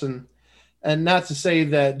class, and not to say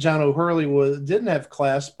that John O'Hurley didn't have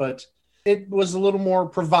class, but it was a little more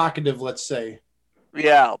provocative, let's say.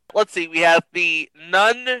 Yeah. Let's see. We have the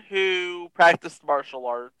nun who practiced martial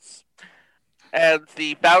arts and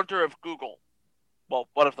the founder of Google. Well,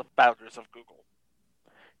 one of the founders of Google.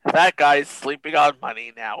 That guy's sleeping on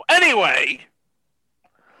money now. Anyway.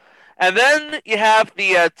 And then you have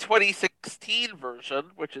the 2016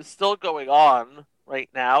 version, which is still going on right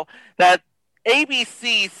now, that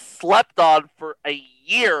ABC slept on for a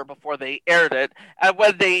year before they aired it. And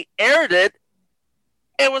when they aired it,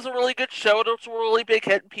 it was a really good show, and it was a really big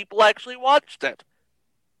hit, and people actually watched it.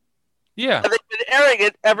 Yeah. And they've been airing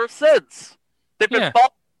it ever since. They've been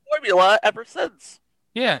following the formula ever since.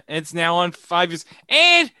 Yeah, and it's now on 5 years.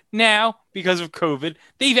 And now, because of COVID,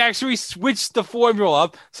 they've actually switched the formula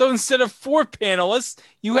up. So instead of 4 panelists,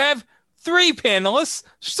 you have 3 panelists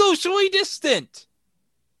socially distant.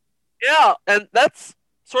 Yeah, and that's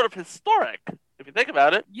sort of historic, if you think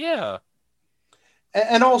about it. Yeah.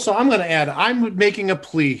 And also, I'm going to add, I'm making a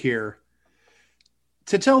plea here.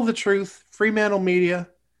 To tell the truth, Fremantle Media,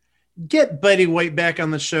 get Betty White back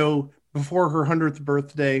on the show before her 100th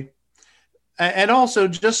birthday. And also,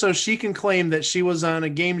 just so she can claim that she was on a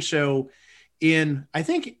game show in, I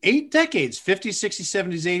think, 8 decades, 50s, 60s,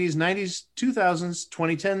 70s, 80s, 90s, 2000s,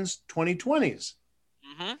 2010s, 2020s.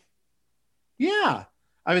 Mm-hmm. Yeah.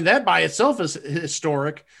 I mean, that by itself is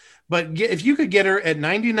historic. But if you could get her at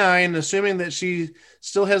 99, assuming that she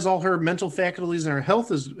still has all her mental faculties and her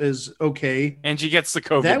health is okay. And she gets the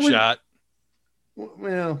COVID shot.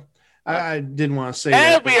 Well, I didn't want to say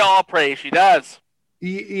that. And we all pray she does.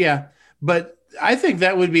 Yeah. But I think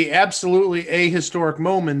that would be absolutely a historic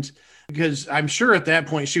moment, because I'm sure at that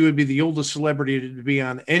point she would be the oldest celebrity to be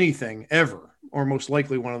on anything ever, or most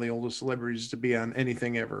likely one of the oldest celebrities to be on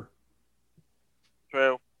anything ever.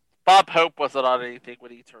 True. Bob Hope wasn't on anything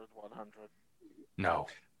when he turned 100. No.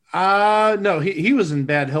 No, he was in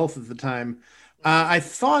bad health at the time. I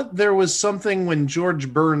thought there was something when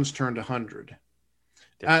George Burns turned 100.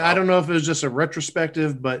 I don't know if it was just a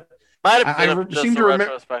retrospective, but might have been just a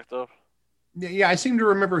retrospective. Yeah, I seem to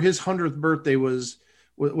remember his 100th birthday was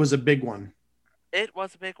a big one. It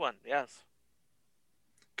was a big one, yes.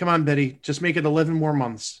 Come on, Betty, just make it 11 more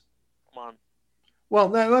months. Come on.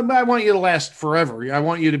 Well, I want you to last forever. I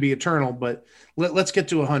want you to be eternal, but let's get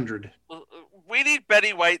to 100. We need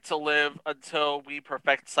Betty White to live until we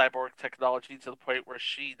perfect cyborg technology to the point where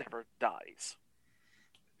she never dies.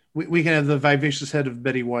 We can have the vivacious head of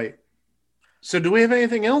Betty White. So do we have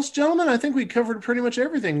anything else, gentlemen? I think we covered pretty much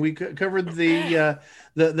everything. We covered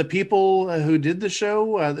the people who did the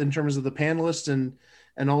show in terms of the panelists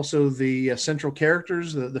and also the central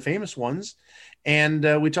characters, the famous ones.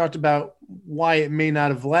 And we talked about why it may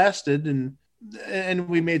not have lasted, and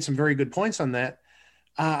we made some very good points on that.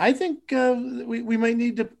 I think we might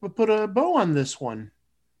need to put a bow on this one.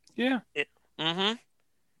 Yeah. Mm-hmm.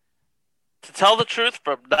 To tell the truth,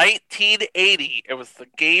 from 1980, it was the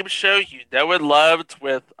game show you know and loved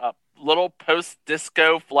with a little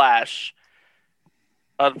post-disco flash.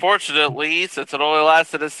 Unfortunately, since it only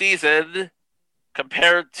lasted a season,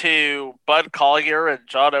 compared to Bud Collyer and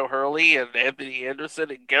John O'Hurley and Anthony Anderson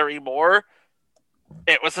and Gary Moore,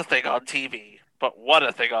 it was a thing on TV. But what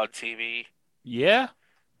a thing on TV. Yeah.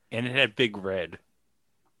 And it had Big Red.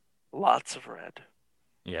 Lots of red.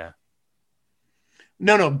 Yeah.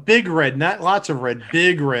 No, Big Red, not lots of red.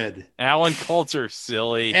 Big Red. Alan Coulter,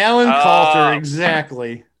 silly. Alan Coulter,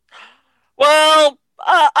 exactly. Well,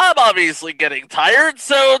 I'm obviously getting tired,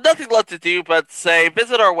 so nothing left to do but say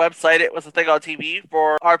visit our website, It Was a Thing on TV,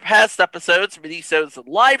 for our past episodes, minisodes, and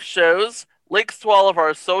live shows. Links to all of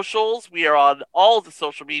our socials. We are on all the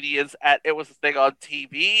social medias at It Was a Thing on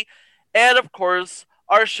TV. And, of course,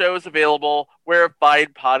 our show is available where fine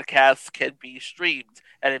podcasts can be streamed.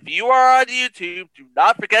 And if you are on YouTube, do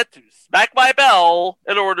not forget to smack my bell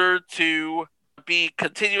in order to be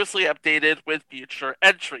continuously updated with future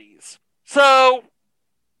entries. So,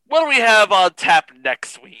 what do we have on tap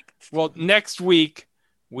next week? Well, next week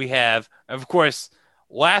we have, of course,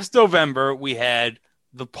 last November we had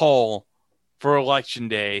the poll for Election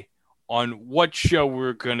Day on what show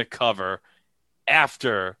we're going to cover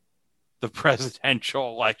after the presidential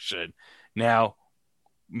election. Now,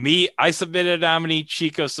 I submitted a nominee,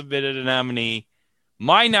 Chico submitted a nominee.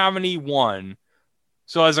 My nominee won.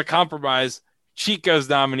 So as a compromise, Chico's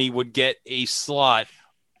nominee would get a slot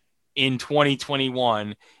in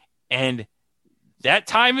 2021. And that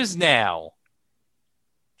time is now.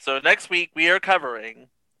 So next week we are covering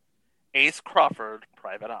Ace Crawford,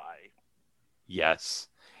 Private Eye. Yes.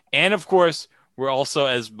 And of course, we're also,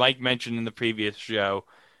 as Mike mentioned in the previous show,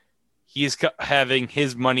 he is having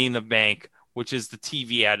his Money in the Bank, which is the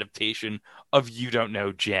TV adaptation of You Don't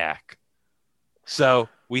Know Jack. So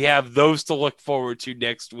we have those to look forward to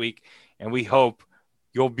next week, and we hope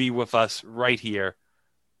you'll be with us right here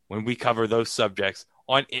when we cover those subjects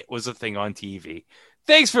on It Was a Thing on TV.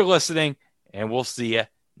 Thanks for listening, and we'll see you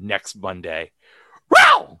next Monday.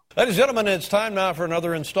 Row! Ladies and gentlemen, it's time now for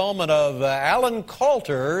another installment of Alan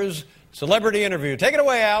Coulter's Celebrity Interview. Take it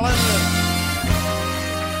away, Alan.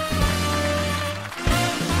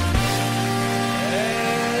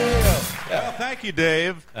 Well, thank you,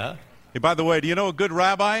 Dave. Hey, by the way, do you know a good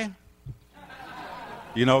rabbi?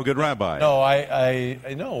 You know a good rabbi? No, I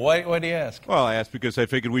know. Why do you ask? Well, I asked because I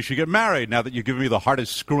figured we should get married now that you've given me the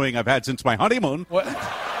hardest screwing I've had since my honeymoon. What?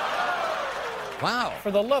 Wow.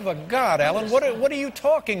 For the love of God, Alan, what are you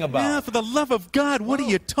talking about? Yeah, for the love of God, what are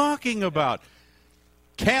you talking about?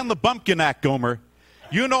 Can the Bumpkin Act, Gomer.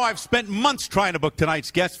 You know I've spent months trying to book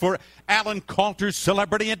tonight's guest for Alan Coulter's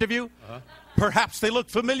Celebrity Interview. Perhaps they look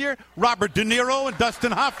familiar? Robert De Niro and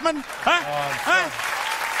Dustin Hoffman?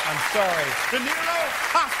 I'm sorry. De Niro?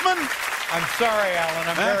 Hoffman? I'm sorry, Alan.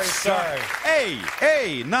 I'm very sorry.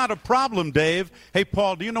 Hey, not a problem, Dave. Hey,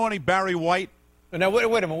 Paul, do you know any Barry White? Now, wait a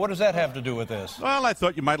minute. What does that have to do with this? Well, I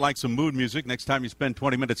thought you might like some mood music next time you spend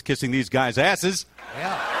 20 minutes kissing these guys' asses.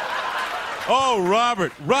 Yeah. Oh,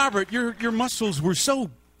 Robert, your muscles were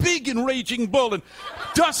so big and Raging Bull. And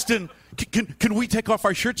Dustin, can we take off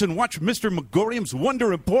our shirts and watch Mr. Megorium's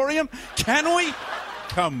Wonder Emporium? Can we?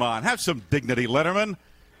 Come on, have some dignity, Letterman.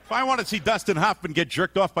 If I want to see Dustin Hoffman get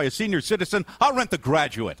jerked off by a senior citizen, I'll rent The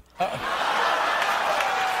Graduate. Now,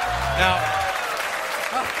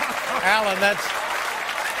 Alan, that's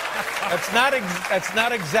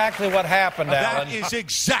not exactly what happened, Alan. That is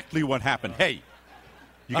exactly what happened. Hey,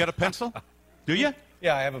 you got a pencil? Do you?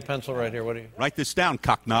 Yeah, I have a pencil right here. What do you? Write this down,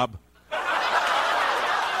 cocknob.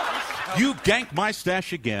 You gank my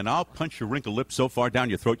stash again, I'll punch your wrinkled lips so far down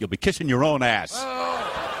your throat you'll be kissing your own ass.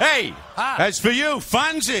 Hey, as for you,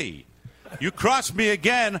 Fonzie, you cross me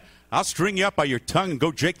again, I'll string you up by your tongue and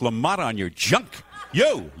go Jake LaMotta on your junk.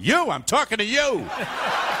 You, I'm talking to you.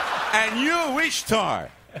 And you, Ishtar,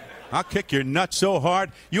 I'll kick your nuts so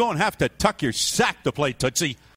hard you won't have to tuck your sack to play Tootsie.